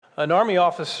An Army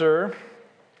officer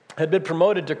had been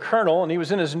promoted to colonel, and he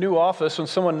was in his new office when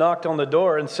someone knocked on the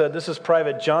door and said, "This is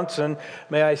Private Johnson.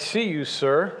 May I see you,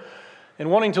 sir?"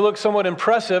 And wanting to look somewhat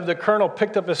impressive, the colonel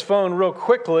picked up his phone real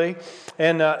quickly,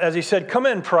 and as he said, "Come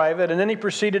in, Private," and then he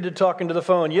proceeded to talk into the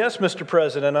phone. "Yes, Mr.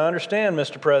 President, I understand,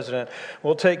 Mr. President.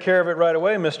 We'll take care of it right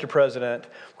away, Mr. President."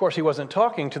 Of course, he wasn't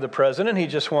talking to the president. He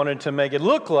just wanted to make it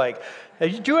look like, "Hey,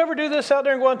 did you ever do this out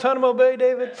there in Guantanamo Bay,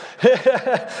 David?"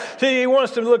 See, he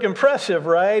wants to look impressive,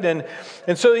 right? And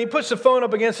so he puts the phone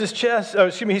up against his chest.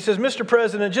 He says, "Mr.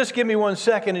 President, just give me 1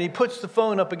 second." And he puts the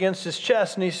phone up against his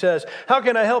chest and he says, "How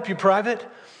can I help you, Private?"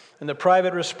 And the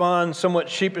private responds somewhat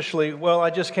sheepishly, "Well, I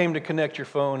just came to connect your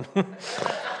phone."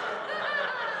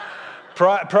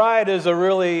 Pride is a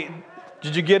really,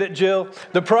 did you get it, Jill?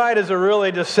 The pride is a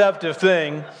really deceptive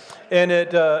thing, and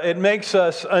it makes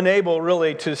us unable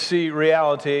really to see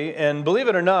reality. And believe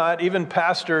it or not, even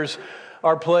pastors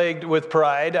are plagued with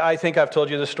pride. I think I've told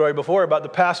you this story before about the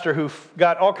pastor who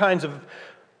got all kinds of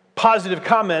positive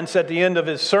comments at the end of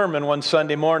his sermon one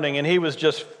Sunday morning, and he was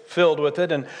just filled with it.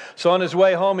 And so on his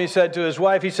way home, he said to his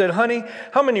wife, he said, "Honey,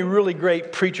 how many really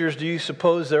great preachers do you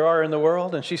suppose there are in the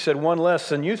world?" And she said, "One less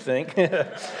than you think."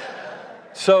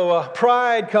 So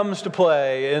pride comes to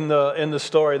play in the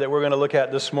story that we're going to look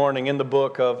at this morning in the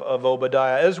book of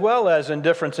Obadiah, as well as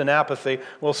indifference and apathy.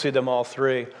 We'll see them all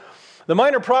three. The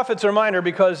minor prophets are minor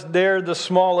because they're the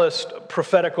smallest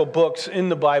prophetical books in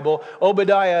the Bible.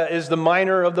 Obadiah is the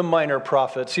minor of the minor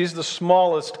prophets. He's the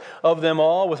smallest of them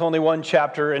all, with only 1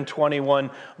 chapter and 21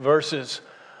 verses.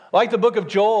 Like the book of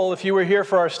Joel, if you were here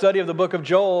for our study of the book of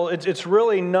Joel, it's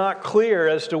really not clear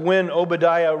as to when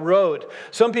Obadiah wrote.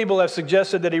 Some people have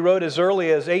suggested that he wrote as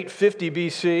early as 850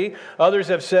 BC. Others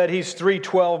have said he's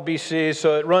 312 BC,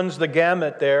 so it runs the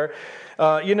gamut there.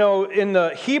 In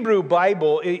the Hebrew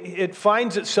Bible, it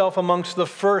finds itself amongst the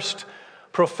first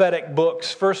prophetic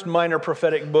books, first minor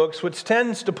prophetic books, which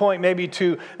tends to point maybe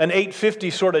to an 850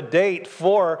 sort of date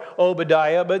for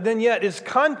Obadiah, but then yet its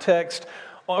context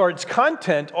or its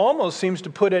content almost seems to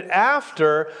put it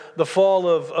after the fall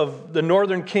of the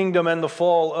northern kingdom and the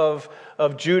fall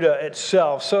of Judah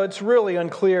itself. So it's really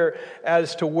unclear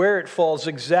as to where it falls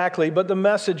exactly, but the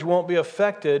message won't be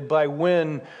affected by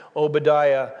when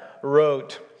Obadiah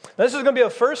wrote. Now, this is going to be a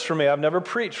first for me. I've never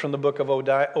preached from the book of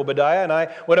Obadiah, and I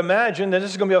would imagine that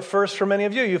this is going to be a first for many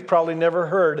of you. You've probably never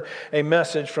heard a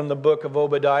message from the book of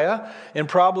Obadiah, and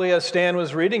probably as Stan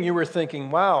was reading, you were thinking,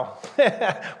 "Wow,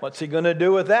 what's he going to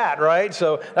do with that?" Right?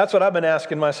 So that's what I've been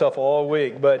asking myself all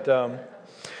week. But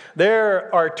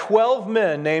there are 12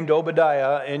 men named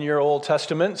Obadiah in your Old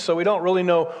Testament, so we don't really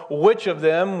know which of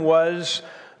them was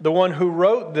the one who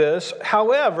wrote this.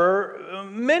 However,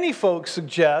 many folks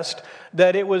suggest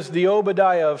that it was the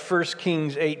Obadiah of 1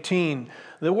 Kings 18.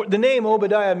 The name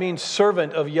Obadiah means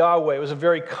servant of Yahweh. It was a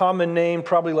very common name,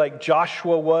 probably like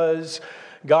Joshua was.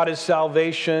 God is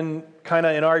salvation, kind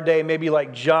of in our day, maybe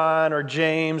like John or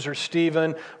James or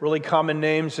Stephen, really common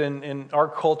names in our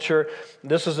culture.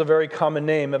 This is a very common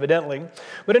name, evidently.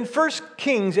 But in 1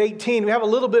 Kings 18, we have a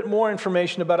little bit more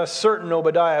information about a certain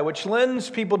Obadiah, which lends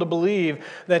people to believe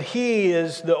that he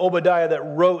is the Obadiah that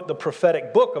wrote the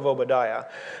prophetic book of Obadiah.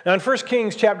 Now in 1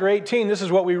 Kings chapter 18, this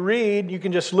is what we read. You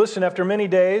can just listen. "After many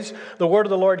days, the word of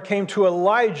the Lord came to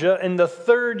Elijah in the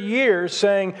 3rd year,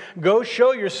 saying, 'Go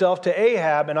show yourself to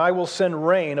Ahab, and I will send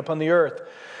rain upon the earth.'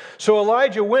 So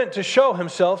Elijah went to show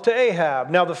himself to Ahab.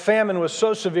 Now the famine was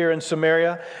so severe in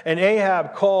Samaria, and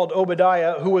Ahab called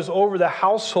Obadiah, who was over the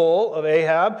household of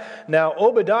Ahab. Now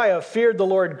Obadiah feared the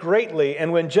Lord greatly,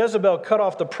 and when Jezebel cut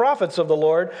off the prophets of the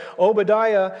Lord,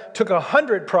 Obadiah took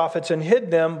 100 prophets and hid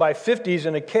them by 50s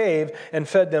in a cave and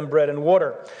fed them bread and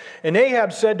water. And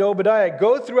Ahab said to Obadiah,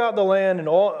 'Go throughout the land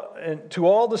and to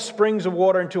all the springs of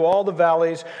water and to all the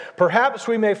valleys. Perhaps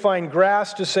we may find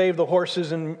grass to save the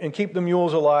horses and keep the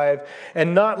mules alive,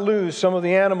 and not lose some of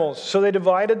the animals.' So they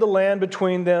divided the land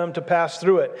between them to pass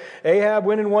through it. Ahab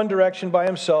went in one direction by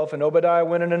himself, and Obadiah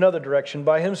went in another direction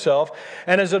by himself.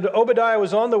 And as Obadiah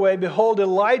was on the way, behold,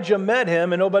 Elijah met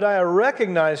him, and Obadiah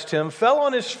recognized him, fell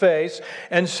on his face,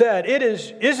 and said,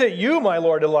 'Is it you, my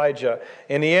lord Elijah?'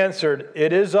 And he answered,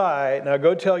 'It is I. Now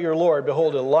go tell your lord,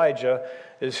 behold, Elijah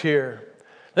is here.'"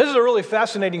 This is a really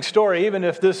fascinating story, even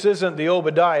if this isn't the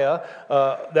Obadiah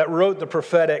that wrote the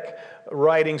prophetic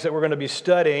writings that we're going to be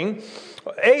studying.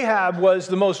 Ahab was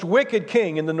the most wicked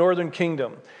king in the northern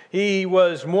kingdom. He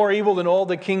was more evil than all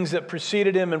the kings that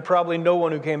preceded him, and probably no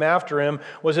one who came after him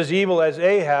was as evil as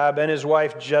Ahab and his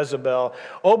wife Jezebel.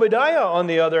 Obadiah, on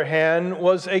the other hand,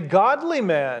 was a godly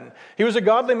man. He was a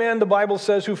godly man, the Bible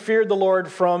says, who feared the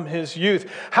Lord from his youth.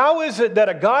 How is it that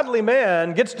a godly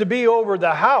man gets to be over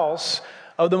the house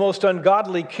of the most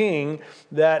ungodly king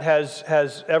that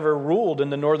has ever ruled in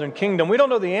the northern kingdom? We don't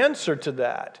know the answer to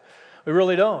that. We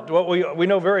really don't. We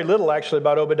know very little, actually,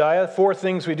 about Obadiah. 4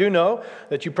 things we do know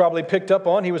that you probably picked up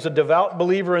on. He was a devout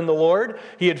believer in the Lord.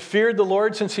 He had feared the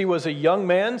Lord since he was a young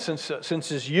man, since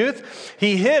his youth.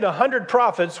 He hid 100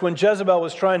 prophets when Jezebel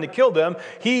was trying to kill them.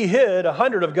 He hid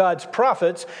 100 of God's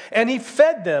prophets, and he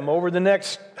fed them over the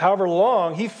next however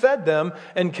long. He fed them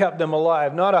and kept them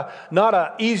alive. Not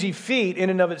a easy feat in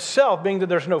and of itself, being that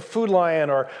there's no Food Lion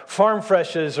or Farm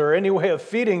Freshes or any way of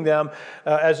feeding them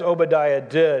as Obadiah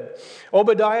did.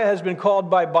 Obadiah has been called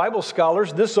by Bible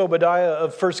scholars, this Obadiah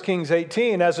of 1 Kings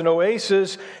 18, as an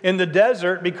oasis in the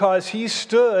desert because he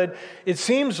stood, it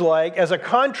seems like, as a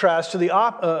contrast to the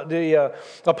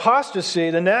apostasy,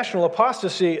 the national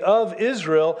apostasy of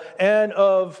Israel and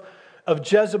of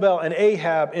Jezebel and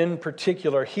Ahab in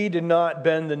particular. He did not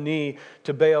bend the knee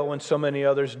to Baal when so many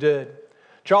others did.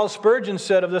 Charles Spurgeon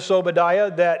said of this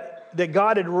Obadiah that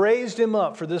God had raised him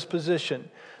up for this position.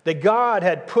 That God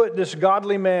had put this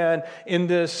godly man in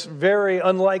this very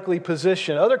unlikely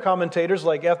position. Other commentators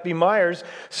like F.B. Myers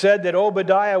said that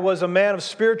Obadiah was a man of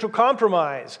spiritual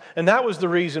compromise, and that was the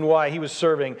reason why he was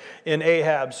serving in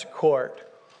Ahab's court.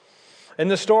 In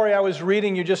the story I was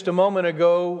reading you just a moment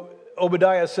ago,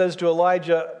 Obadiah says to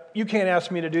Elijah, "You can't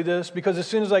ask me to do this because as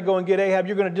soon as I go and get Ahab,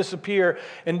 you're going to disappear,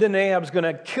 and then Ahab's going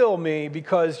to kill me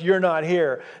because you're not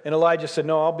here." And Elijah said,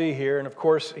 "No, I'll be here." And of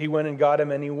course, he went and got him,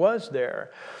 and he was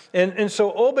there. And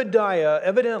so Obadiah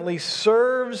evidently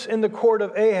serves in the court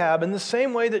of Ahab in the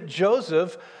same way that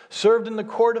Joseph served in the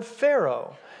court of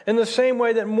Pharaoh. In the same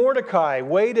way that Mordecai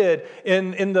waited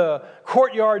in the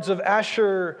courtyards of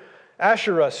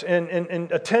Ahasuerus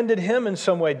and attended him in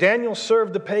some way. Daniel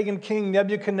served the pagan king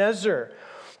Nebuchadnezzar.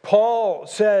 Paul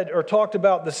said or talked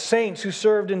about the saints who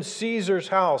served in Caesar's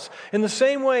house. In the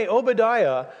same way,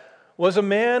 Obadiah was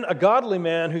a godly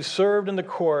man who served in the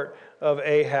court of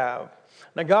Ahab.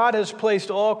 Now, God has placed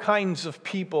all kinds of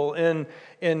people in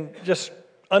just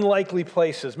unlikely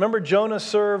places. Remember, Jonah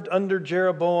served under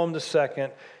Jeroboam II.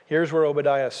 Here's where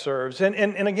Obadiah serves.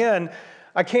 And again,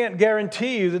 I can't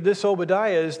guarantee you that this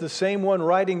Obadiah is the same one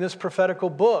writing this prophetical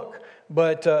book.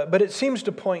 But it seems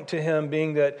to point to him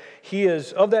being that he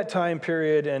is of that time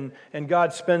period, and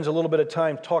God spends a little bit of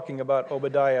time talking about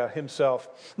Obadiah himself.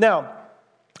 Now,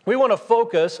 we want to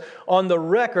focus on the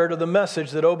record of the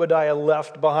message that Obadiah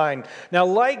left behind. Now,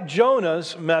 like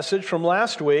Jonah's message from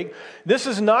last week, this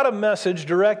is not a message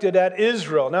directed at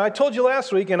Israel. Now, I told you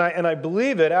last week, and I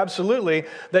believe it absolutely,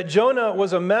 that Jonah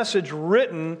was a message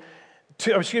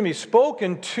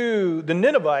spoken to the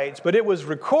Ninevites, but it was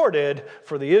recorded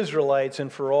for the Israelites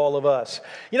and for all of us.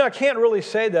 You know, I can't really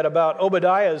say that about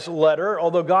Obadiah's letter,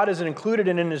 although God hasn't included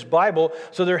it in his Bible,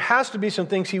 so there has to be some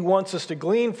things he wants us to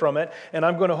glean from it, and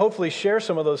I'm going to hopefully share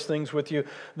some of those things with you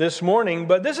this morning.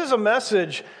 But this is a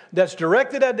message that's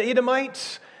directed at the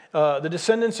Edomites, the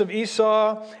descendants of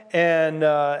Esau,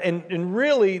 and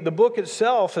really the book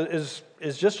itself is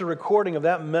just a recording of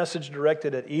that message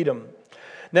directed at Edom.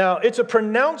 Now, it's a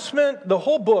pronouncement, the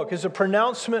whole book is a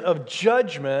pronouncement of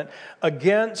judgment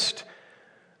against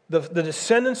the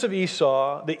descendants of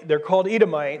Esau. They're called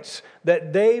Edomites,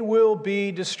 that they will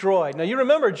be destroyed. Now, you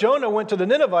remember Jonah went to the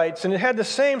Ninevites and it had the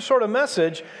same sort of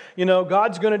message,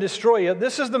 God's going to destroy you.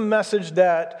 This is the message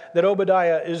that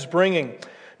Obadiah is bringing.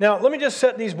 Now, let me just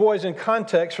set these boys in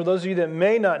context for those of you that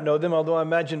may not know them, although I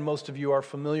imagine most of you are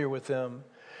familiar with them.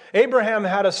 Abraham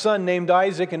had a son named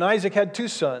Isaac, and Isaac had 2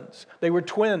 sons. They were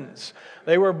twins.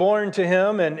 They were born to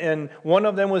him, and one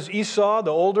of them was Esau,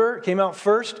 the older, came out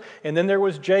first, and then there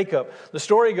was Jacob. The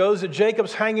story goes that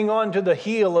Jacob's hanging on to the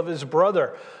heel of his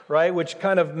brother, right, which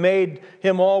kind of made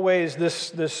him always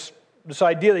this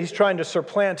idea that he's trying to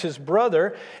supplant his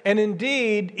brother. And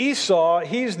indeed, Esau,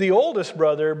 he's the oldest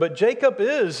brother, but Jacob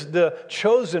is the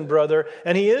chosen brother,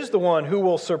 and he is the one who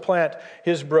will supplant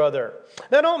his brother.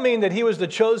 Now, I don't mean that he was the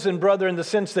chosen brother in the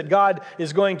sense that God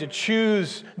is going to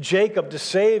choose Jacob to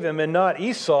save him and not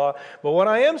Esau. But what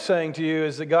I am saying to you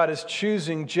is that God is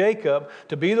choosing Jacob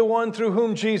to be the one through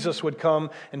whom Jesus would come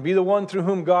and be the one through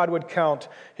whom God would count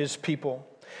his people.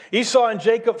 Esau and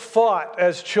Jacob fought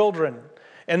as children.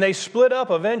 And they split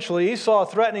up eventually, Esau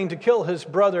threatening to kill his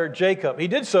brother Jacob. He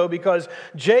did so because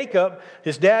Jacob,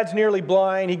 his dad's nearly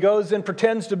blind. He goes and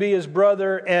pretends to be his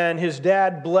brother, and his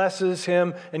dad blesses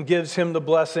him and gives him the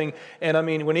blessing. And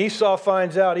when Esau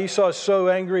finds out, Esau is so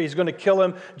angry, he's going to kill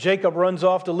him. Jacob runs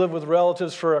off to live with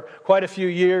relatives for quite a few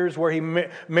years, where he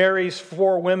marries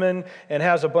 4 women and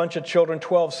has a bunch of children,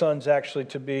 12 sons actually,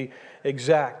 to be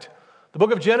exact. The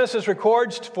book of Genesis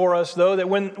records for us, though, that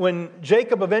when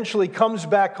Jacob eventually comes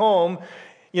back home,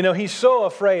 You know, he's so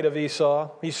afraid of Esau.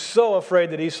 He's so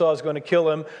afraid that Esau is going to kill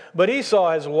him. But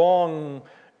Esau has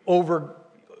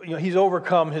he's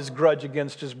overcome his grudge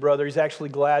against his brother. He's actually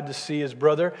glad to see his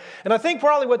brother. And I think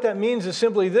probably what that means is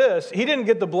simply this. He didn't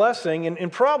get the blessing,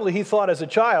 and probably he thought as a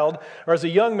child or as a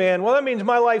young man, well, that means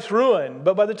my life's ruined.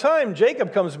 But by the time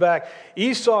Jacob comes back,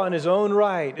 Esau in his own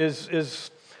right is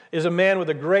a man with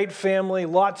a great family,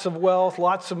 lots of wealth,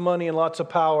 lots of money, and lots of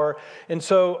power. And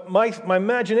so my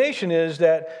imagination is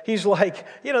that he's like,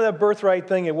 that birthright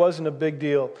thing, it wasn't a big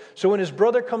deal. So when his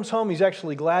brother comes home, he's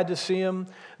actually glad to see him.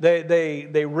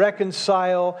 They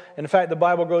reconcile. And in fact, the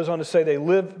Bible goes on to say they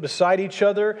live beside each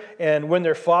other. And when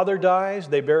their father dies,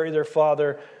 they bury their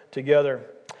father together.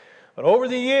 But over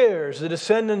the years, the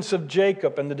descendants of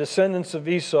Jacob and the descendants of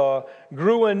Esau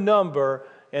grew in number,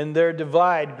 and their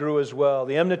divide grew as well.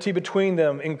 The enmity between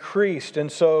them increased, and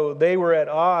so they were at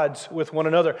odds with one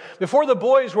another. Before the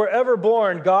boys were ever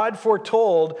born, God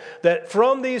foretold that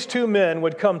from these two men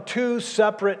would come two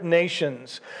separate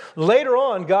nations. Later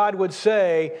on, God would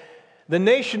say, the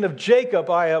nation of Jacob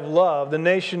I have loved, the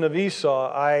nation of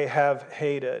Esau I have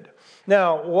hated.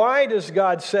 Now, why does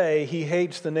God say he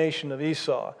hates the nation of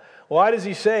Esau? Why does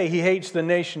he say he hates the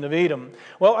nation of Edom?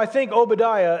 Well, I think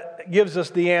Obadiah gives us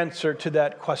the answer to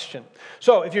that question.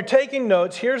 So if you're taking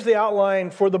notes, here's the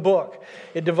outline for the book.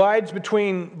 It divides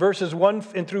between verses 1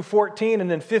 through 14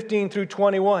 and then 15 through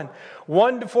 21.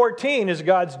 1 to 14 is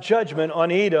God's judgment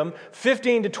on Edom.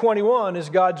 15 to 21 is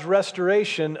God's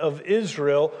restoration of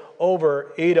Israel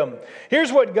over Edom.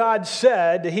 Here's what God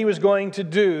said that he was going to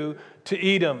do to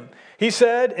Edom. He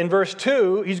said in verse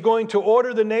 2, he's going to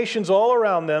order the nations all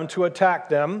around them to attack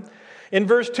them. In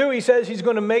verse 2, he says he's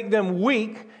going to make them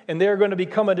weak and they're going to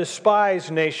become a despised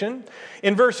nation.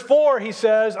 In verse 4, he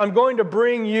says, I'm going to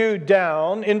bring you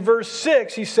down. In verse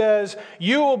 6, he says,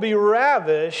 you will be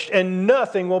ravished and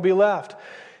nothing will be left.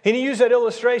 And he used that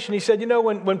illustration. He said,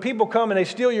 when people come and they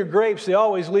steal your grapes, they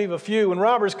always leave a few. When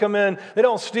robbers come in, they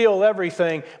don't steal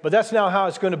everything, but that's now how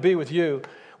it's going to be with you.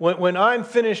 When I'm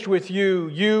finished with you,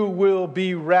 you will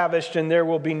be ravished and there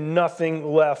will be nothing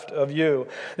left of you.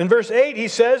 In verse 8, he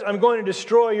says, I'm going to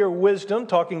destroy your wisdom,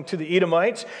 talking to the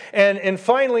Edomites. And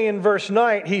finally in verse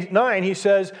 9, he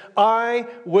says, I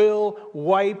will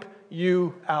wipe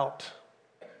you out.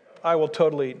 I will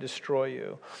totally destroy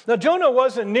you. Now, Jonah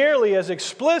wasn't nearly as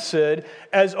explicit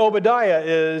as Obadiah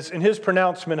is in his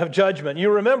pronouncement of judgment.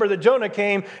 You remember that Jonah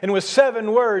came and with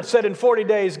 7 words said in 40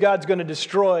 days, God's going to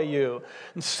destroy you.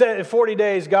 And said in 40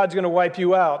 days, God's going to wipe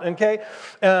you out. Okay?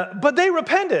 But they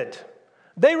repented.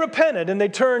 They repented and they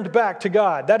turned back to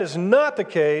God. That is not the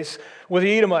case with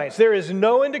the Edomites. There is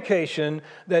no indication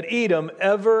that Edom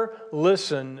ever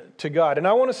listened to God. And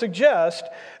I want to suggest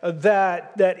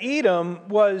that Edom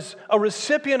was a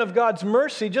recipient of God's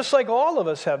mercy just like all of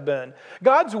us have been.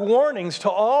 God's warnings to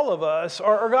all of us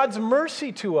are God's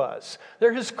mercy to us.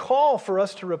 They're his call for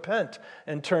us to repent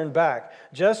and turn back.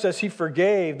 Just as he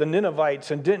forgave the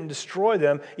Ninevites and didn't destroy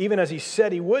them, even as he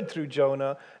said he would through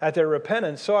Jonah at their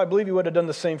repentance, so I believe he would have done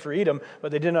the same for Edom,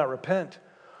 but they did not repent.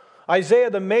 Isaiah,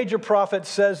 the major prophet,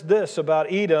 says this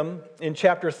about Edom in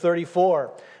chapter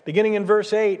 34. Beginning in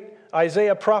verse 8,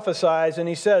 Isaiah prophesies and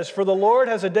he says, For the Lord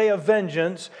has a day of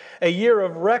vengeance, a year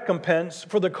of recompense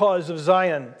for the cause of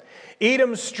Zion.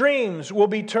 Edom's streams will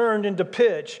be turned into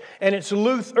pitch, and its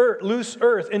loose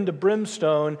earth into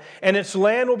brimstone, and its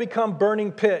land will become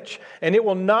burning pitch, and it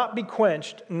will not be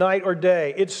quenched night or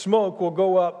day. Its smoke will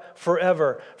go up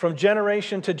forever. From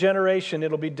generation to generation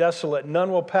it will be desolate.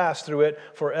 None will pass through it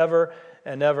forever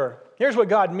and ever. Here's what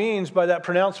God means by that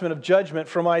pronouncement of judgment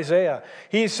from Isaiah.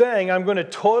 He's saying, I'm going to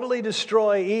totally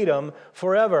destroy Edom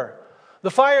forever. The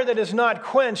fire that is not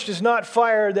quenched is not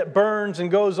fire that burns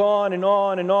and goes on and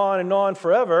on and on and on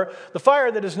forever. The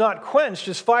fire that is not quenched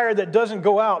is fire that doesn't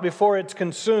go out before it's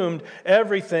consumed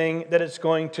everything that it's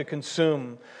going to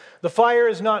consume. The fire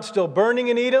is not still burning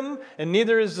in Edom, and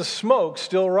neither is the smoke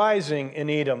still rising in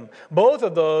Edom. Both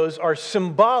of those are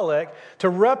symbolic to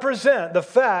represent the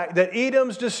fact that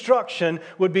Edom's destruction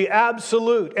would be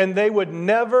absolute, and they would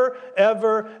never,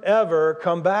 ever, ever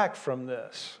come back from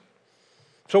this.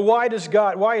 So why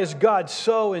is God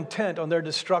so intent on their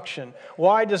destruction?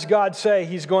 Why does God say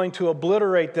he's going to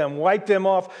obliterate them, wipe them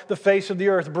off the face of the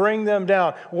earth, bring them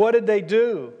down? What did they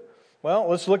do? Well,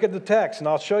 let's look at the text and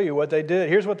I'll show you what they did.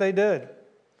 Here's what they did.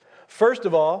 First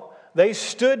of all, they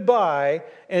stood by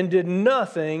and did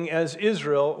nothing as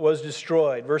Israel was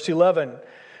destroyed. Verse 11,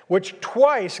 which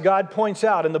twice God points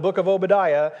out in the book of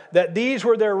Obadiah that these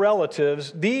were their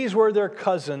relatives, these were their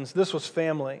cousins, this was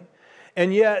family.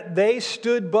 And yet they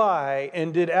stood by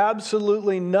and did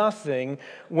absolutely nothing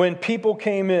when people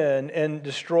came in and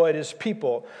destroyed his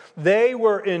people. They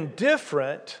were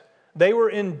indifferent.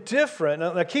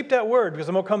 Now keep that word because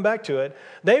I'm going to come back to it.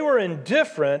 They were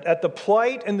indifferent at the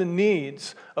plight and the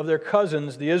needs of their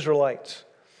cousins, the Israelites.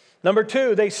 Number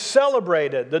two, they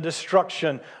celebrated the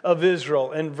destruction of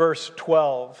Israel in verse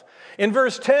 12. In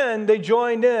verse 10, they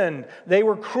joined in. They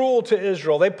were cruel to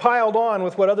Israel. They piled on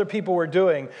with what other people were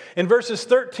doing. In verses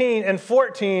 13 and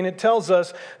 14, it tells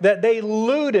us that they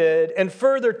looted and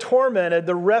further tormented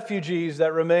the refugees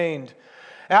that remained.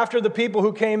 After the people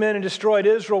who came in and destroyed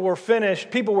Israel were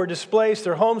finished, people were displaced,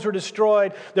 their homes were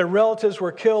destroyed, their relatives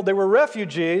were killed. They were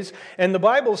refugees, and the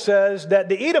Bible says that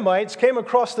the Edomites came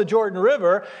across the Jordan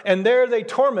River, and there they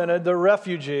tormented the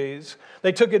refugees.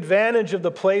 They took advantage of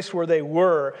the place where they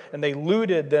were, and they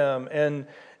looted them, and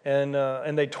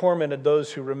they tormented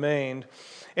those who remained.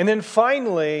 And then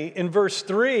finally, in verse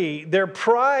 3, their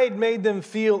pride made them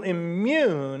feel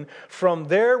immune from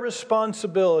their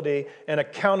responsibility and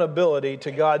accountability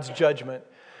to God's judgment.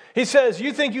 He says,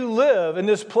 you think you live in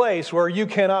this place where you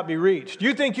cannot be reached.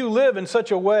 You think you live in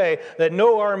such a way that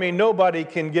no army, nobody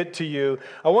can get to you.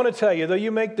 I want to tell you, though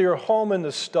you make your home in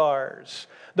the stars,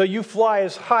 though you fly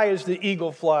as high as the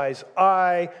eagle flies,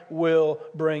 I will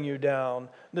bring you down.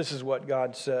 This is what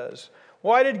God says.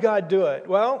 Why did God do it?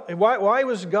 Well, why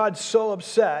was God so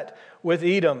upset with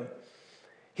Edom?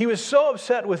 He was so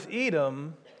upset with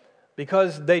Edom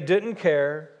because they didn't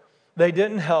care, they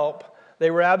didn't help,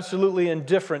 they were absolutely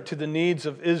indifferent to the needs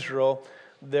of Israel,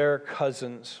 their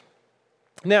cousins.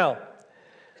 Now,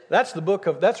 that's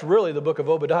really the book of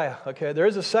Obadiah. Okay, there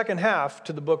is a second half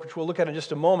to the book, which we'll look at in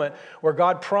just a moment, where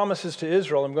God promises to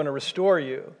Israel, "I'm going to restore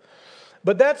you."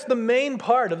 But that's the main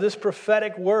part of this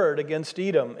prophetic word against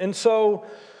Edom. And so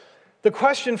the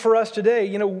question for us today,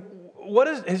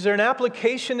 is there an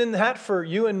application in that for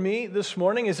you and me this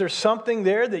morning? Is there something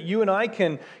there that you and I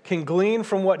can glean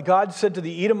from what God said to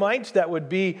the Edomites that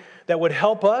would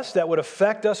help us, that would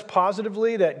affect us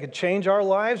positively, that could change our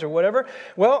lives or whatever?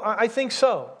 Well, I think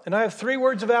so. And I have 3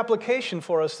 words of application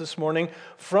for us this morning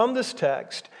from this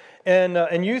text.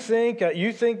 And you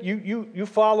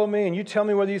follow me, and you tell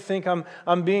me whether you think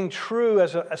I'm being true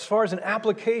as far as an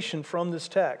application from this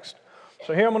text.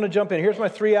 So here I'm going to jump in. Here's my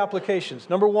 3 applications.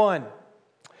 Number 1,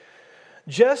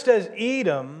 just as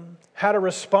Edom had a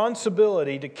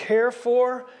responsibility to care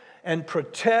for and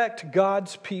protect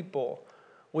God's people,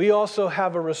 we also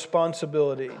have a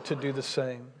responsibility to do the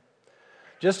same.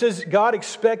 Just as God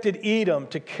expected Edom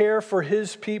to care for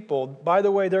his people, by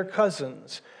the way, their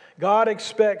cousins, God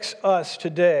expects us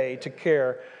today to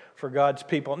care for God's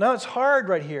people. Now, it's hard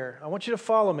right here. I want you to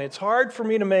follow me. It's hard for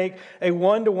me to make a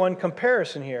one-to-one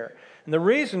comparison here. And the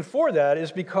reason for that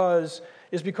is because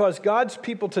God's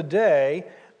people today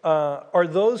are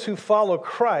those who follow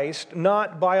Christ,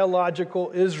 not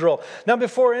biological Israel. Now,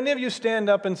 before any of you stand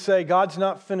up and say, God's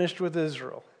not finished with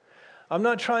Israel, I'm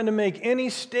not trying to make any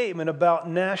statement about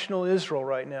national Israel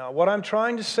right now. What I'm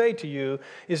trying to say to you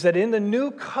is that in the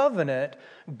new covenant,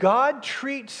 God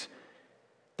treats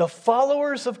the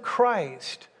followers of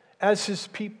Christ as his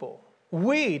people.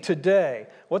 We today,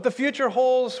 what the future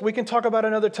holds, we can talk about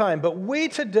another time, but we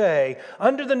today,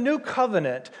 under the new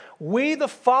covenant, we the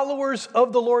followers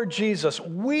of the Lord Jesus,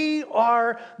 we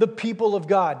are the people of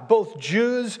God, both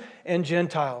Jews and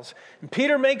Gentiles. And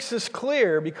Peter makes this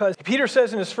clear because Peter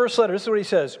says in his first letter, this is what he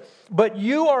says, "But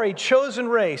you are a chosen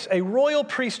race, a royal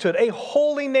priesthood, a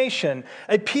holy nation,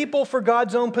 a people for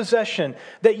God's own possession,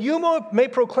 that you may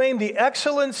proclaim the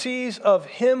excellencies of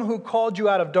him who called you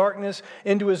out of darkness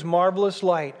into his marvelous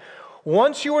light.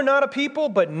 Once you were not a people,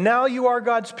 but now you are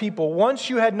God's people. Once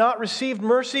you had not received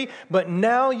mercy, but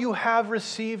now you have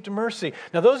received mercy."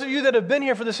 Now, those of you that have been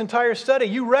here for this entire study,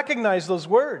 you recognize those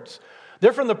words.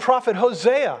 They're from the prophet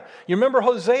Hosea. You remember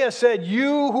Hosea said,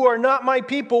 "You who are not my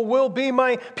people will be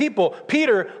my people."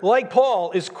 Peter, like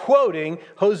Paul, is quoting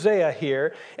Hosea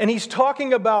here, and he's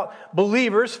talking about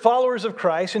believers, followers of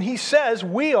Christ, and he says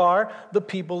we are the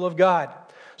people of God.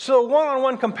 So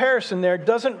one-on-one comparison there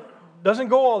doesn't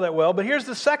go all that well, but here's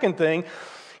the second thing.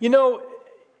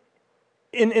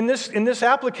 In this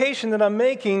application that I'm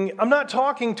making, I'm not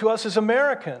talking to us as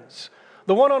Americans.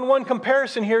 The one-on-one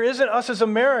comparison here isn't us as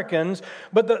Americans,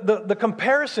 but the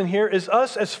comparison here is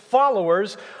us as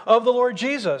followers of the Lord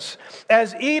Jesus.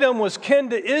 As Edom was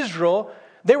kin to Israel,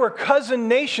 They were cousin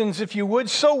nations, if you would,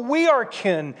 so we are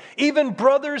kin, even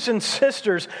brothers and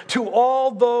sisters, to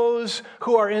all those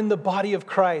who are in the body of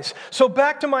Christ. So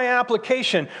back to my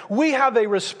application. We have a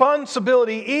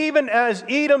responsibility, even as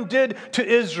Edom did to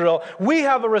Israel. We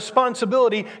have a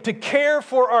responsibility to care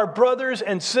for our brothers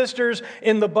and sisters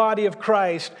in the body of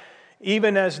Christ,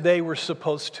 even as they were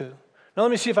supposed to. Now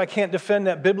let me see if I can't defend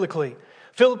that biblically.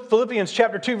 Philippians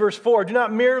chapter 2, verse 4, do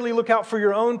not merely look out for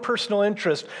your own personal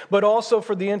interest, but also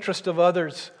for the interest of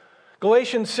others.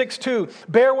 Galatians 6:2,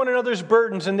 bear one another's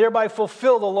burdens and thereby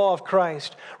fulfill the law of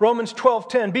Christ. Romans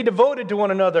 12:10, be devoted to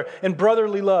one another in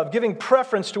brotherly love, giving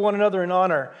preference to one another in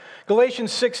honor.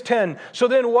 Galatians 6:10, so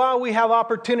then while we have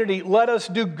opportunity, let us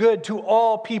do good to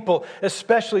all people,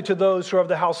 especially to those who are of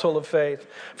the household of faith.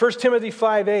 1 Timothy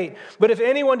 5:8, but if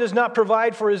anyone does not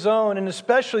provide for his own, and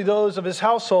especially those of his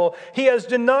household, he has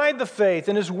denied the faith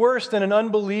and is worse than an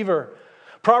unbeliever.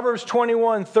 Proverbs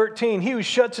 21:13, he who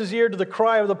shuts his ear to the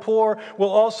cry of the poor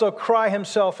will also cry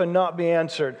himself and not be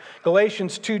answered.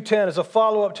 Galatians 2:10 is a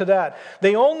follow-up to that.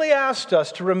 They only asked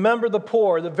us to remember the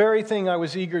poor, the very thing I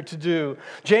was eager to do.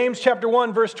 James chapter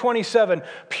 1, verse 27,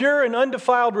 pure and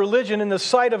undefiled religion in the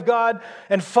sight of God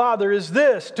and Father is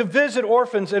this, to visit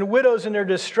orphans and widows in their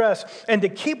distress and to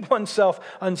keep oneself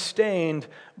unstained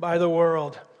by the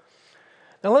world.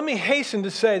 Now let me hasten to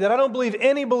say that I don't believe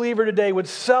any believer today would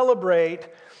celebrate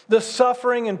the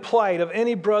suffering and plight of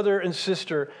any brother and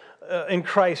sister in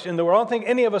Christ in the world. I don't think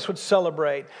any of us would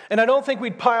celebrate. And I don't think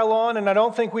we'd pile on, and I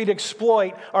don't think we'd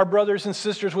exploit our brothers and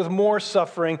sisters with more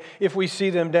suffering if we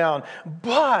see them down.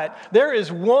 But there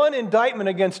is one indictment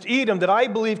against Edom that I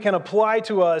believe can apply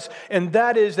to us, and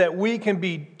that is that we can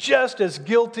be just as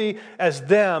guilty as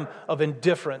them of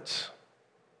indifference,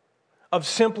 of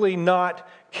simply not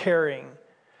caring.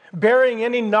 Burying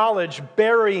any knowledge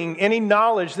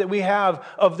that we have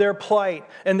of their plight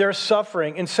and their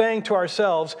suffering and saying to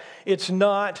ourselves, it's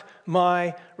not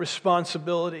my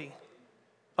responsibility.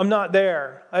 I'm not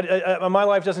there. My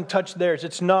life doesn't touch theirs.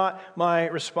 It's not my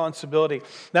responsibility.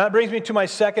 Now that brings me to my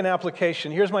second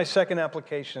application. Here's my second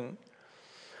application.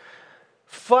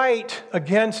 Fight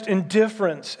against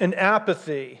indifference and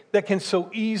apathy that can so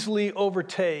easily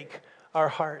overtake our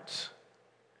hearts.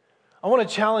 I want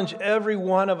to challenge every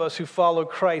one of us who follow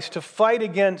Christ to fight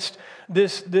against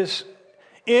this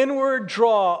inward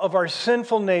draw of our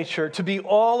sinful nature to be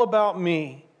all about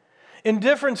me.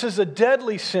 Indifference is a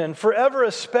deadly sin, forever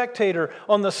a spectator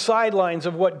on the sidelines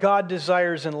of what God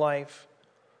desires in life.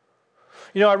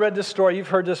 You know, I read this story. You've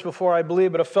heard this before, I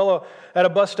believe, but a fellow at a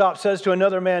bus stop says to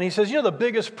another man, he says, you know, the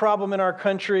biggest problem in our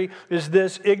country is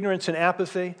this, ignorance and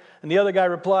apathy. And the other guy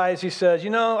replies, he says, you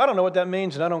know, I don't know what that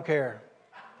means and I don't care.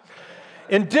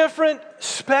 Indifferent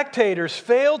spectators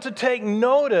fail to take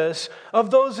notice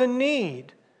of those in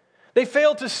need. They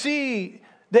fail to see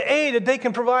the aid that they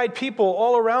can provide people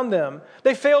all around them.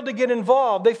 They fail to get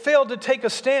involved. They fail to take a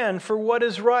stand for what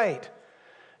is right.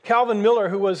 Calvin Miller,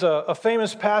 who was a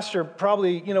famous pastor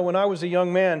probably, when I was a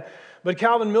young man, but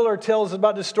Calvin Miller tells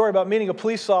about this story about meeting a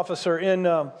police officer in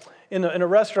a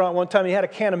restaurant one time. He had a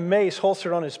can of mace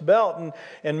holstered on his belt,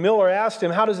 and Miller asked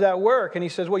him, how does that work? And he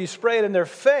says, well, you spray it in their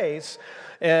face,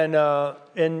 and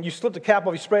you slip the cap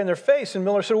off, you spray it in their face. And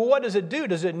Miller said, well, what does it do?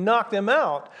 Does it knock them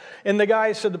out? And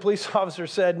the police officer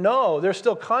said, no, they're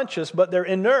still conscious, but they're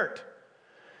inert.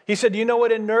 He said, do you know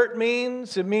what inert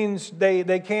means? It means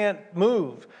they can't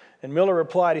move. And Miller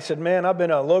replied, he said, man, I've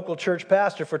been a local church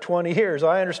pastor for 20 years.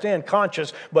 I understand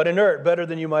conscious, but inert, better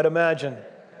than you might imagine.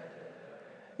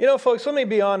 You know, folks, let me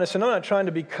be honest, and I'm not trying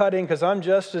to be cutting because I'm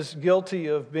just as guilty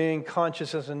of being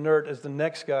conscious as inert as the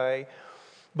next guy.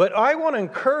 But I want to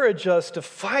encourage us to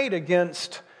fight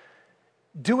against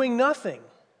doing nothing.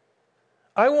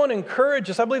 I want to encourage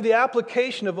us. I believe the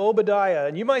application of Obadiah,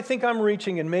 and you might think I'm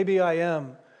reaching, and maybe I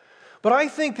am. But I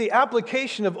think the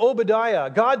application of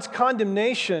Obadiah, God's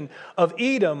condemnation of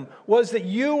Edom, was that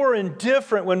you were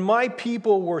indifferent when my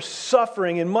people were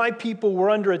suffering and my people were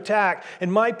under attack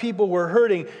and my people were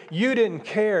hurting. You didn't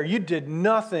care. You did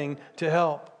nothing to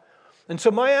help. And so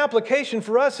my application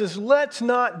for us is let's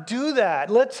not do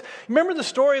that. Remember the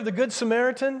story of the Good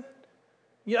Samaritan?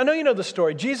 I know you know the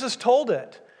story. Jesus told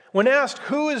it. When asked,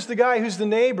 who is the guy who's the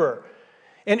neighbor?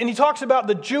 And he talks about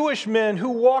the Jewish men who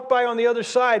walk by on the other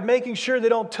side, making sure they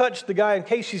don't touch the guy in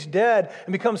case he's dead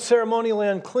and becomes ceremonially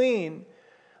unclean.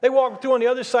 They walk through on the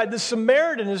other side. The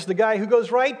Samaritan is the guy who goes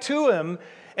right to him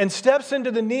and steps into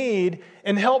the need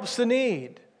and helps the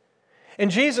need.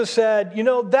 And Jesus said,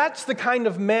 that's the kind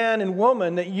of man and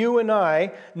woman that you and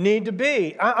I need to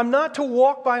be. I'm not to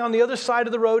walk by on the other side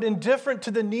of the road indifferent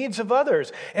to the needs of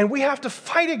others. And we have to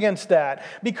fight against that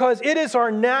because it is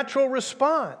our natural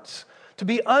response to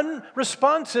be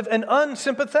unresponsive and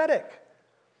unsympathetic.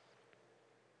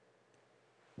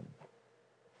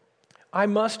 I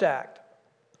must act.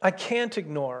 I can't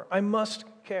ignore. I must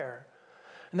care.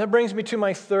 And that brings me to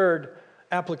my third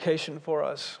application for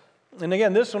us. And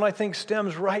again, this one I think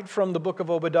stems right from the book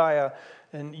of Obadiah,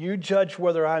 and you judge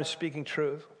whether I'm speaking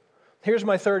truth. Here's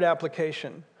my third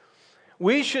application.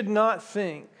 We should not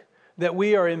think that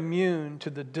we are immune to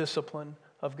the discipline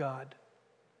of God.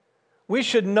 We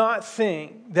should not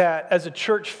think that as a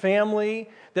church family,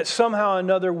 that somehow or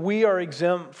another we are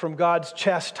exempt from God's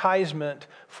chastisement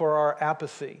for our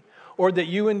apathy, or that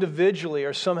you individually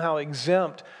are somehow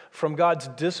exempt from God's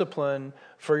discipline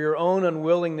for your own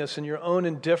unwillingness and your own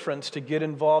indifference to get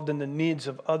involved in the needs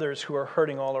of others who are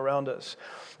hurting all around us.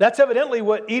 That's evidently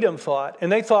what Edom thought,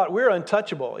 and they thought we're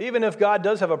untouchable. Even if God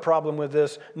does have a problem with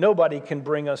this, nobody can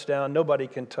bring us down, nobody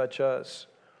can touch us.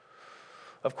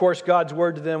 Of course, God's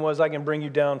word to them was, I can bring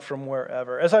you down from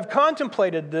wherever. As I've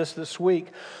contemplated this week,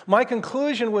 my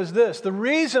conclusion was this. The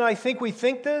reason I think we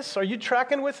think this, are you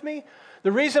tracking with me?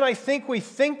 The reason I think we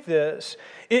think this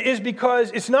is because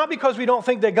it's not because we don't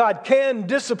think that God can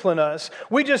discipline us.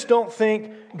 We just don't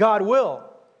think God will.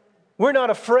 We're not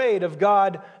afraid of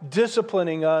God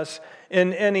disciplining us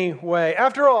in any way.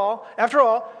 After all,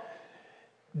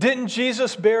 didn't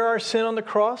Jesus bear our sin on the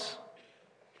cross?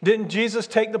 Didn't Jesus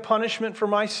take the punishment for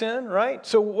my sin, right?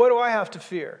 So what do I have to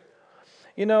fear?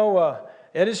 You know,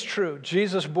 it is true.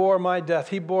 Jesus bore my death.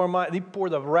 He bore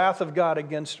the wrath of God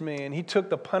against me, and He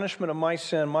took the punishment of my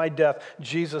sin, my death.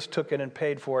 Jesus took it and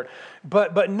paid for it.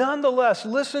 But nonetheless,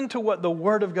 listen to what the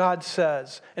Word of God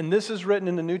says, and this is written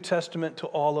in the New Testament to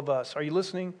all of us. Are you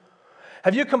listening?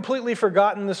 Have you completely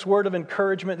forgotten this word of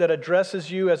encouragement that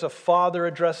addresses you as a father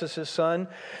addresses his son?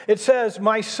 It says,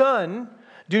 "My son,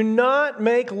 do not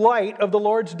make light of the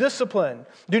Lord's discipline.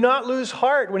 Do not lose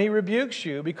heart when He rebukes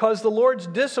you, because the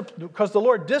Lord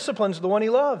disciplines the one He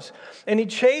loves, and He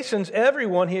chastens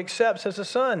everyone He accepts as a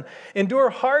son. Endure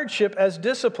hardship as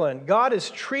discipline. God is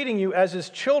treating you as His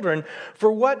children, for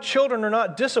what children are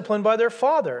not disciplined by their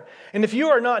father? And if you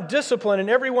are not disciplined and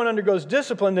everyone undergoes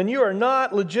discipline, then you are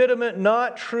not legitimate,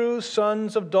 not true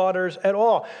sons of daughters at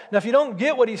all." Now, if you don't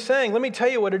get what he's saying, let me tell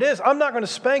you what it is. I'm not going to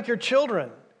spank your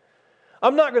children.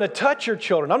 I'm not going to touch your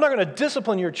children. I'm not going to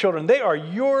discipline your children. They are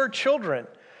your children.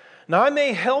 Now, I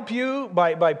may help you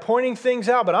by pointing things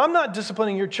out, but I'm not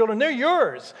disciplining your children. They're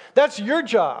yours. That's your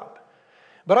job.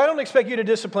 But I don't expect you to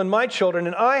discipline my children,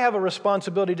 and I have a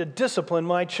responsibility to discipline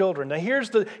my children. Now, here's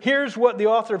what the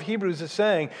author of Hebrews is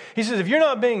saying. He says, if you're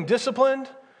not being disciplined,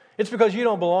 it's because you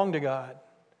don't belong to God,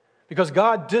 because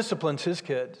God disciplines His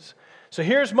kids. So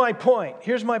here's my point.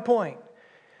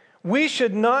 We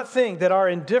should not think that our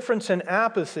indifference and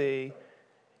apathy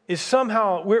is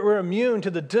somehow, we're immune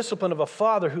to the discipline of a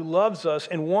Father who loves us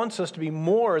and wants us to be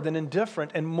more than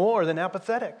indifferent and more than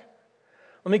apathetic.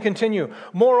 Let me continue.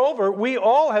 Moreover, we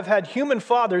all have had human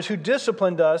fathers who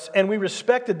disciplined us, and we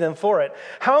respected them for it.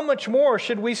 How much more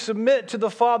should we submit to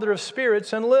the Father of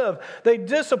spirits and live? They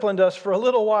disciplined us for a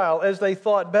little while as they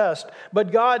thought best,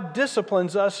 but God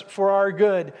disciplines us for our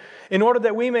good, in order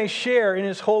that we may share in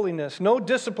His holiness. No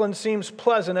discipline seems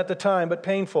pleasant at the time, but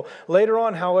painful. Later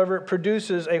on, however, it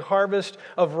produces a harvest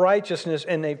of righteousness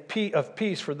and of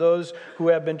peace for those who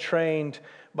have been trained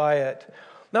by it.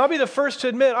 Now, I'll be the first to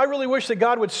admit, I really wish that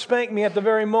God would spank me at the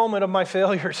very moment of my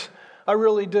failures. I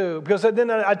really do. Because then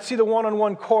I'd see the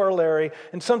one-on-one corollary,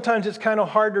 and sometimes it's kind of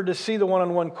harder to see the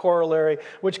one-on-one corollary,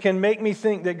 which can make me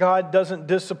think that God doesn't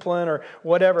discipline or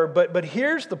whatever. But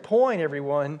here's the point,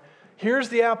 everyone. Here's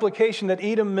the application that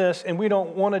Edom missed, and we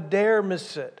don't want to dare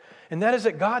miss it. And that is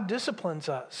that God disciplines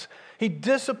us. He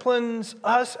disciplines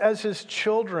us as His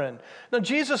children. Now,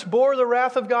 Jesus bore the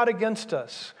wrath of God against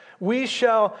us. We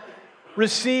shall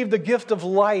receive the gift of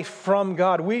life from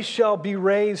God. We shall be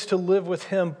raised to live with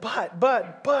Him. But,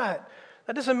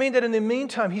 that doesn't mean that in the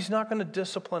meantime, He's not going to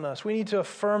discipline us. We need to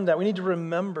affirm that. We need to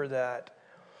remember that.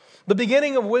 The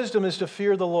beginning of wisdom is to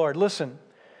fear the Lord. Listen,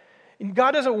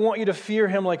 God doesn't want you to fear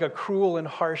Him like a cruel and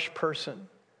harsh person.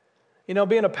 You know,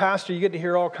 being a pastor, you get to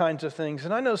hear all kinds of things.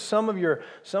 And I know some of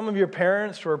your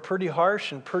parents were pretty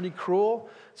harsh and pretty cruel.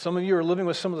 Some of you are living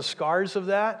with some of the scars of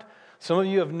that. Some of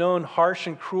you have known harsh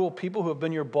and cruel people who have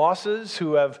been your bosses,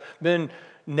 who have been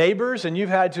neighbors, and you've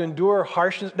had to endure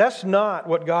harshness. That's not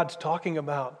what God's talking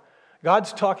about.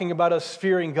 God's talking about us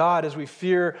fearing God as we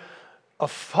fear a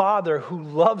Father who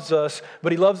loves us,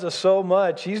 but He loves us so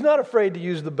much. He's not afraid to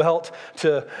use the belt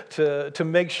to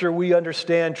make sure we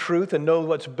understand truth and know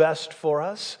what's best for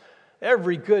us.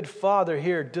 Every good father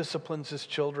here disciplines his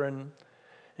children,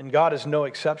 and God is no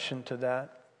exception to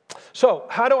that. So,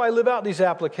 how do I live out these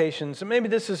applications? And maybe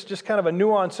this is just kind of a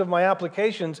nuance of my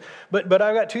applications, but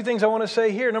I've got two things I want to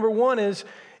say here. Number one is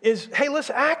hey, let's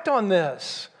act on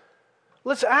this.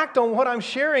 Let's act on what I'm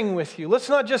sharing with you. Let's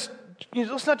not just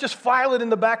file it in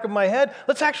the back of my head.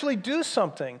 Let's actually do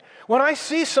something. When I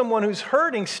see someone who's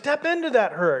hurting, step into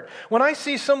that hurt. When I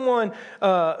see someone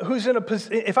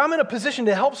if I'm in a position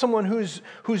to help someone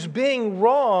who's being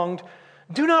wronged,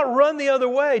 do not run the other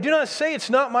way. Do not say it's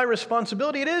not my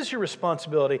responsibility. It is your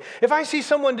responsibility. If I see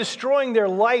someone destroying their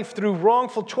life through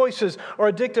wrongful choices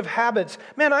or addictive habits,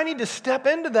 man, I need to step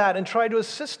into that and try to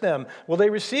assist them. Will they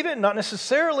receive it? Not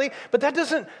necessarily, but that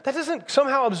doesn't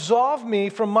somehow absolve me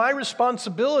from my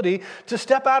responsibility to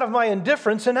step out of my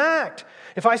indifference and act.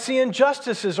 If I see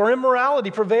injustices or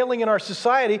immorality prevailing in our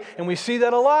society, and we see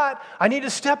that a lot, I need to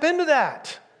step into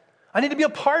that. I need to be a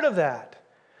part of that.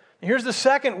 Here's the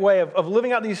second way of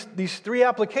living out these three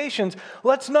applications.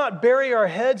 Let's not bury our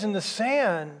heads in the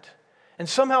sand and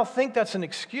somehow think that's an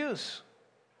excuse.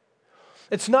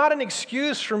 It's not an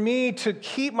excuse for me to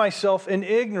keep myself in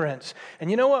ignorance.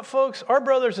 And you know what, folks? Our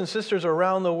brothers and sisters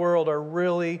around the world are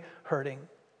really hurting.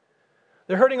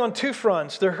 They're hurting on two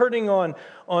fronts. They're hurting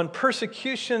on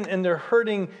persecution, and they're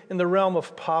hurting in the realm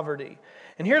of poverty.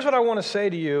 And here's what I want to say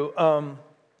to you.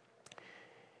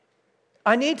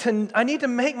 I need to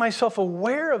make myself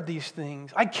aware of these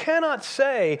things. I cannot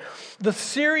say the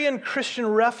Syrian Christian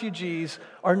refugees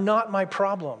are not my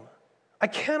problem. I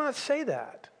cannot say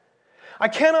that. I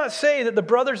cannot say that the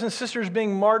brothers and sisters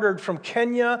being martyred from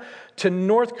Kenya to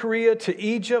North Korea to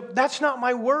Egypt, that's not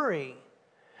my worry.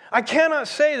 I cannot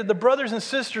say that the brothers and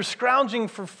sisters scrounging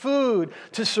for food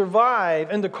to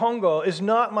survive in the Congo is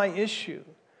not my issue.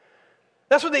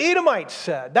 That's what the Edomites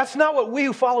said. That's not what we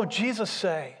who follow Jesus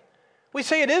say. We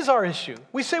say it is our issue.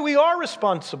 We say we are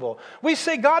responsible. We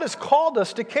say God has called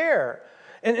us to care.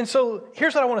 And so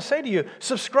here's what I want to say to you.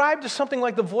 Subscribe to something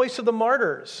like the Voice of the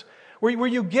Martyrs, where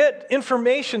you get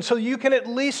information so you can at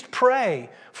least pray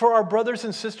for our brothers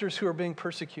and sisters who are being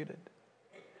persecuted.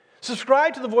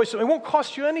 Subscribe to the Voice. It won't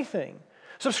cost you anything.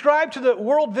 Subscribe to the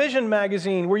World Vision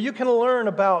magazine, where you can learn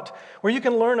about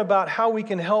how we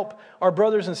can help our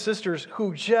brothers and sisters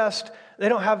who they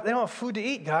don't have food to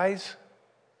eat, guys.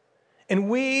 And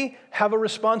we have a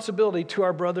responsibility to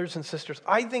our brothers and sisters.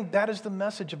 I think that is the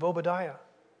message of Obadiah.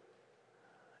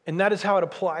 And that is how it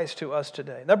applies to us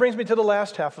today. That brings me to the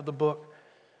last half of the book.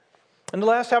 And the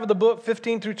last half of the book,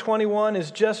 15 through 21,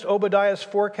 is just Obadiah's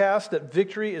forecast that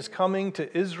victory is coming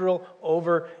to Israel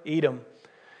over Edom.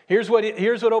 Here's what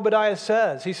Obadiah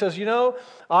says. He says,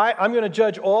 I'm going to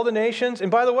judge all the nations. And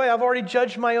by the way, I've already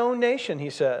judged my own nation, he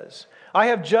says. I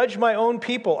have judged my own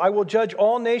people. I will judge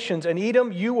all nations. And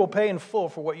Edom, you will pay in full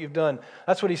for what you've done.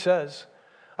 That's what he says.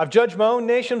 I've judged my own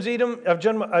nations, Edom.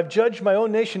 I've judged my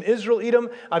own nation, Israel, Edom.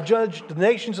 I've judged the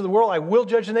nations of the world. I will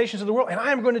judge the nations of the world. And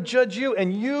I am going to judge you.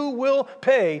 And you will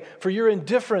pay for your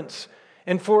indifference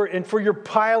and for your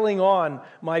piling on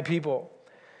my people.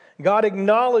 God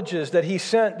acknowledges that he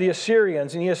sent the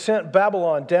Assyrians and he has sent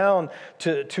Babylon down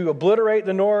to obliterate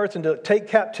the north and to take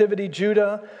captivity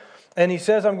Judah. And he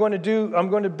says, I'm going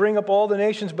to bring up all the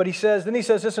nations. But he says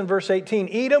this in verse 18,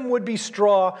 Edom would be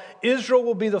straw, Israel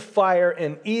will be the fire,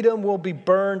 and Edom will be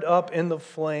burned up in the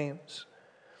flames.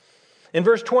 In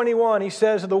verse 21, he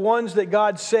says, the ones that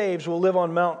God saves will live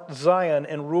on Mount Zion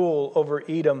and rule over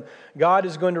Edom. God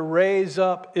is going to raise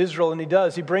up Israel, and he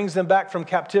does. He brings them back from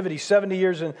captivity, 70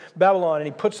 years in Babylon, and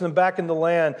he puts them back in the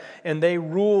land, and they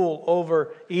rule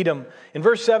over Edom. In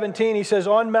verse 17, he says,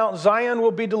 on Mount Zion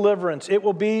will be deliverance. It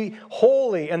will be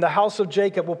holy, and the house of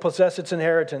Jacob will possess its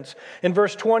inheritance. In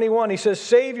verse 21, he says,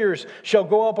 saviors shall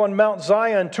go up on Mount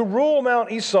Zion to rule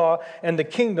Mount Esau, and the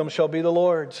kingdom shall be the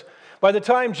Lord's. By the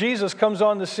time Jesus comes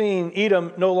on the scene,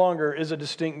 Edom no longer is a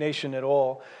distinct nation at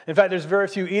all. In fact, there's very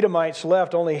few Edomites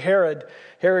left. Only Herod.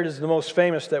 Herod is the most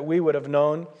famous that we would have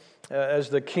known as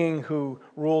the king who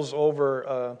rules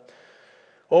over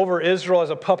Israel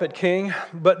as a puppet king.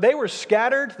 But they were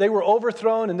scattered, they were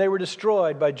overthrown, and they were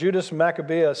destroyed by Judas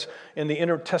Maccabeus in the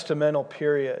intertestamental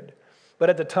period.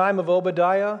 But at the time of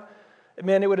Obadiah,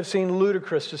 man, it would have seemed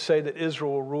ludicrous to say that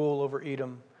Israel will rule over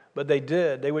Edom. But they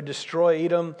did. They would destroy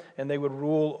Edom and they would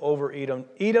rule over Edom.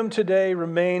 Edom today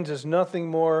remains as nothing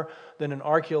more than an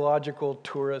archaeological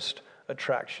tourist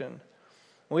attraction.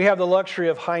 We have the luxury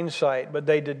of hindsight, but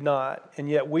they did not. And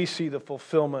yet we see the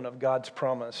fulfillment of God's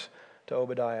promise to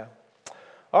Obadiah.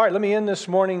 All right, let me end this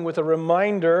morning with a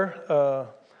reminder,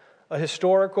 a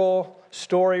historical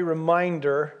story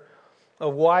reminder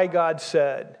of why God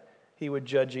said he would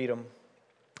judge Edom.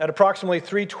 At approximately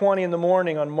 3:20 in the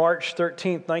morning on March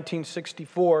 13th,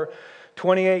 1964,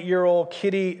 28-year-old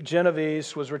Kitty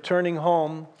Genovese was returning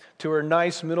home to her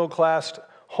nice middle-class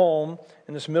home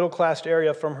in this middle-class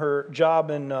area from her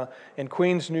job in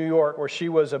Queens, New York, where she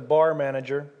was a bar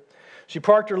manager. She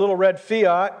parked her little red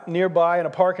Fiat nearby in a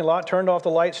parking lot, turned off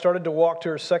the light, started to walk to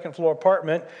her second-floor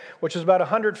apartment, which was about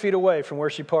 100 feet away from where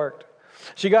she parked.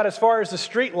 She got as far as the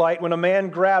street light when a man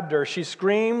grabbed her. She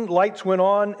screamed. Lights went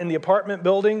on in the apartment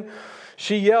building.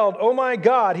 She yelled, "Oh my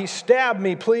God, he stabbed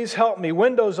me. Please help me."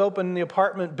 Windows opened in the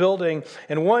apartment building,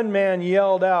 and one man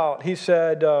yelled out. He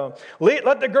said,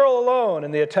 "Let the girl alone."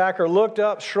 And the attacker looked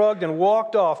up, shrugged, and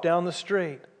walked off down the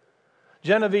street.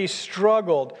 Genovese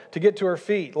struggled to get to her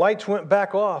feet. Lights went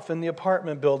back off in the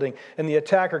apartment building, and the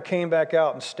attacker came back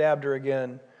out and stabbed her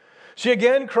again. She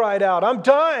again cried out, I'm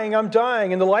dying.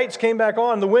 And the lights came back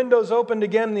on. The windows opened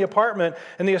again in the apartment,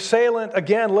 and the assailant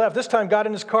again left. This time got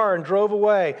in his car and drove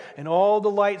away, and all the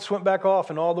lights went back off,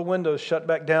 and all the windows shut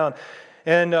back down.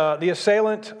 And the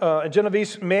assailant,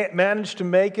 Genovese, managed to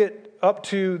make it up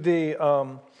to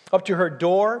her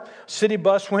door. City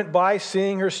bus went by,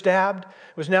 seeing her stabbed.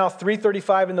 It was now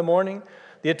 3:35 in the morning.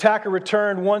 The attacker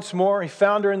returned once more. He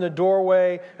found her in the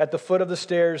doorway at the foot of the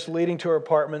stairs leading to her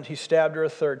apartment. He stabbed her a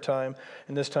third time,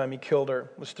 and this time he killed her.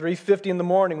 It was 3:50 in the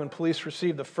morning when police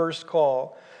received the first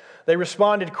call. They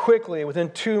responded quickly. Within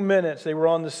 2 minutes, they were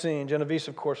on the scene. Genovese,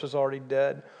 of course, was already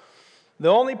dead. The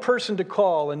only person to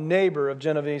call, a neighbor of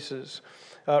Genovese's,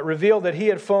 revealed that he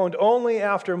had phoned only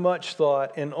after much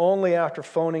thought and only after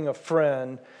phoning a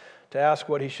friend to ask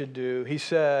what he should do. He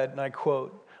said, and I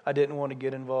quote, "I didn't want to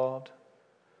get involved."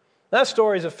 That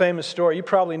story is a famous story. You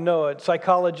probably know it.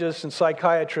 Psychologists and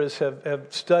psychiatrists have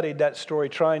studied that story,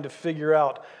 trying to figure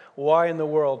out why in the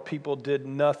world people did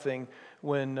nothing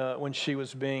when she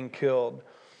was being killed.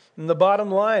 And the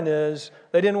bottom line is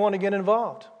they didn't want to get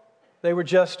involved. They were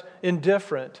just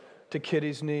indifferent to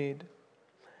Kitty's need.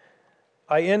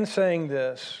 I end saying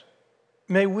this.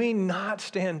 May we not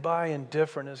stand by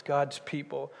indifferent as God's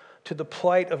people to the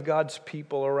plight of God's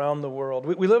people around the world.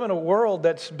 We live in a world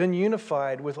that's been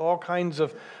unified with all kinds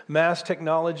of mass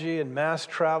technology and mass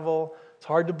travel. It's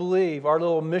hard to believe. Our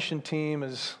little mission team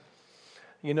is,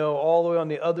 all the way on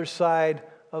the other side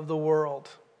of the world.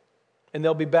 And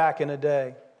they'll be back in a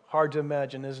day. Hard to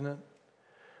imagine, isn't it?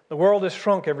 The world has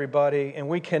shrunk, everybody, and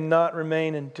we cannot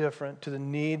remain indifferent to the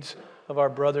needs of our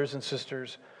brothers and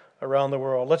sisters around the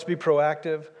world. Let's be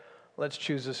proactive. Let's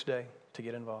choose this day to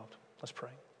get involved. Let's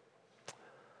pray.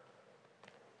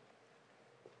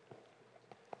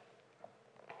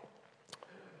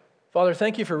 Father,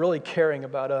 thank you for really caring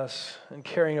about us and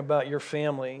caring about your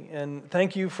family. And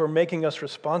thank you for making us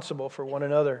responsible for one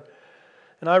another.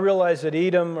 And I realize that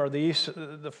Edom, or the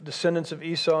descendants of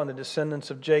Esau and the descendants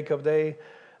of Jacob,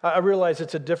 I realize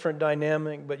it's a different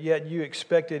dynamic, but yet you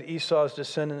expected Esau's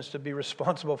descendants to be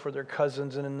responsible for their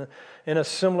cousins. And in a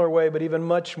similar way, but even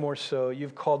much more so,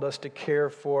 you've called us to care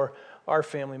for our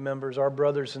family members, our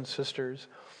brothers and sisters.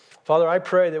 Father, I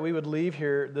pray that we would leave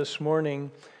here this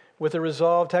morning with a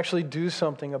resolve to actually do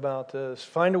something about this.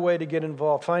 Find a way to get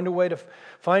involved. Find a way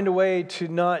to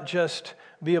not just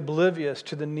be oblivious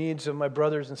to the needs of my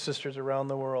brothers and sisters around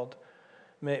the world.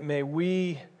 May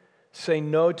we say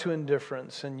no to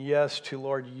indifference and yes to,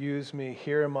 Lord, use me.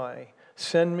 Here am I.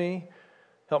 Send me.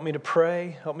 Help me to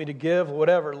pray. Help me to give.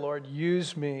 Whatever, Lord,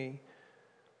 use me.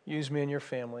 Use me and your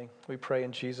family. We pray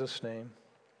in Jesus' name.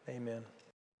 Amen.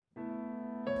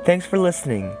 Thanks for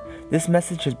listening. This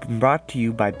message has been brought to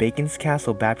you by Bacon's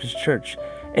Castle Baptist Church.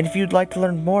 And if you'd like to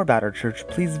learn more about our church,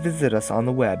 please visit us on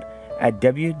the web at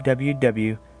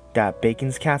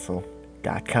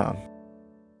www.baconscastle.com.